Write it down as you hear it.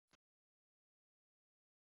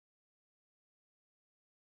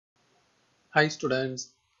Hi students,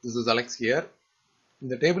 this is Alex here.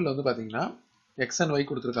 இந்த டேபிள்ல வந்து பாத்தீங்கன்னா x and y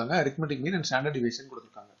கொடுத்திருக்காங்க, arithmetic mean and standard deviation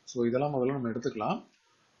கொடுத்திருக்காங்க. ஸோ இதெல்லாம் முதல்ல நம்ம எடுத்துக்கலாம்.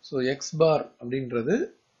 ஸோ x bar அப்படின்றது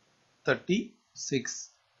 36,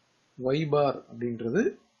 y bar அப்படின்றது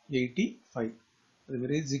 85. அதே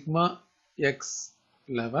மாதிரி sigma x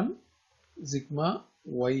 11, sigma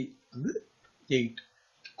y வந்து 8.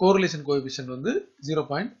 Correlation coefficient வந்து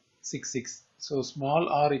 0.66. So small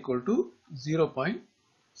r equal to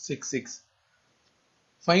 0.66.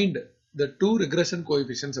 Find the two regression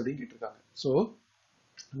coefficients அப்படின்னு கேட்டிருக்காங்க. ஸோ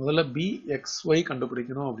முதல்ல bxy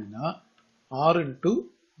கண்டுபிடிக்கணும் அப்படின்னா r into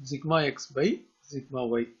sigma x by sigma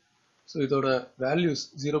y. So இதோட வேல்யூஸ்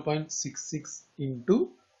 0.66 into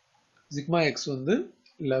sigma x வந்து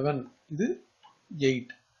 11, இது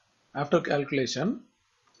 8. ஆஃப்டர் கால்குலேஷன்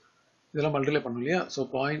இதெல்லாம் மல்டிப்ளை பண்ணணும் இல்லையா? So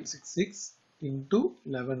 0.66 into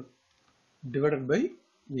 11 divided by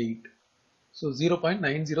 8. So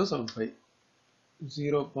 0.9075.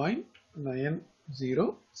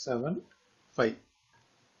 0.9075.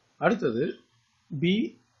 அடுத்தது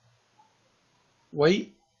byx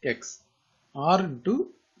r into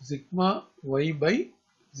sigma y by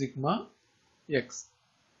sigma x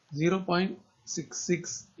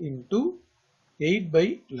 0.66 into 8 by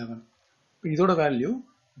 11. இதோட வேல்யூ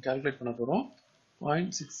கால்குலேட் பண்ண போறோம்.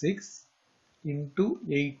 0.66 into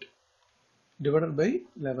 8 divided by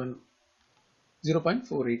 11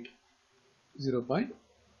 0.48.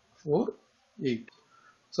 0.48.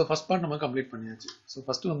 So first part நம்ம complete பண்ணியாச்சு. So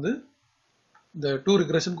first வந்து the two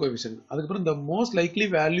regression coefficient. அதுக்கப்புறம் the most likely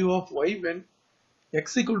value of y when x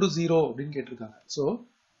equal to 0 அப்படின்னு கேட்டிருக்காங்க. So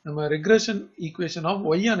நம்ம regression equation of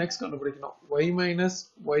y and x கண்டுபிடிக்கணும். y minus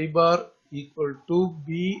y bar equal to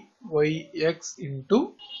byx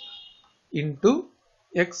into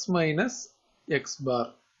x minus x bar.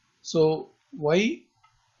 So y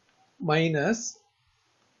minus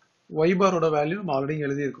y bar ஓட value நம்ம already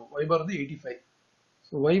எழுதி இருக்கோம். y bar வந்து 85.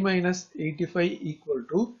 So y minus 85 equal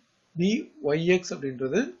to byx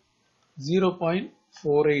அப்படின்றது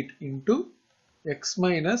 0.48 into x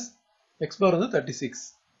minus x bar வந்து 36.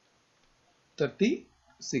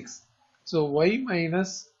 So y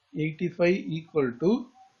minus 85 equal to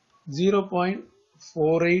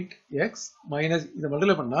 0.48x minus இதை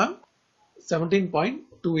multiply பண்ணா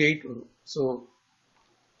 17.28 வரும். So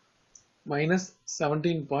minus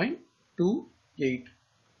 17.28.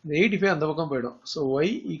 இந்த 85 அந்த பக்கம் போயிடும். So y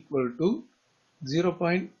equal to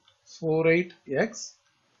 0.48x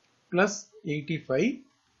plus 85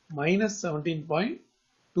 minus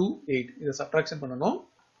 17.28. இதை சப்ட்ராக்ஷன் பண்ணணும்.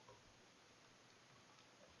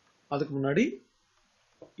 அதுக்கு முன்னாடி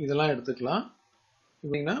இதெல்லாம் எடுத்துக்கலாம்.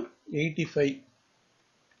 இப்படின்னா 85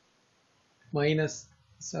 minus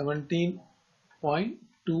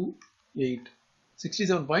 17.28.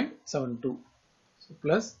 67.72. So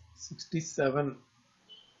plus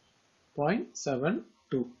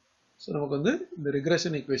 67.72. So நமக்கு வந்து இந்த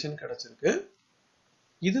regression equation கிடைச்சிருக்கு.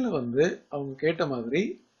 இதுல வந்து அவங்க கேட்ட மாதிரி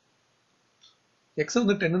x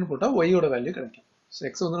வந்து 10 ன்னு போட்டா y ஓட வேல்யூ கிடைக்கும். So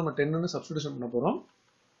x வந்து நம்ம 10 ன்னு சப்ஸ்டிடியூஷன் பண்ண போறோம்.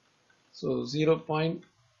 So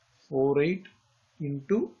 0.48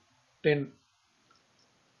 into 10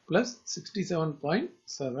 plus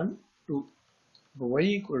 67.72. y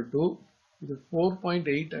equal to இது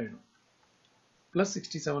 4.8 ஆயிடும் plus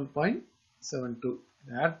 67.72.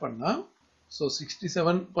 இதை ஆட் பண்ணா so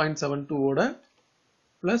 67.72 ஓட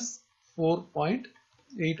plus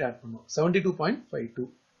 4.8 ஆட் பண்ணும் 72.52.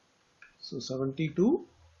 so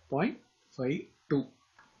 72.52.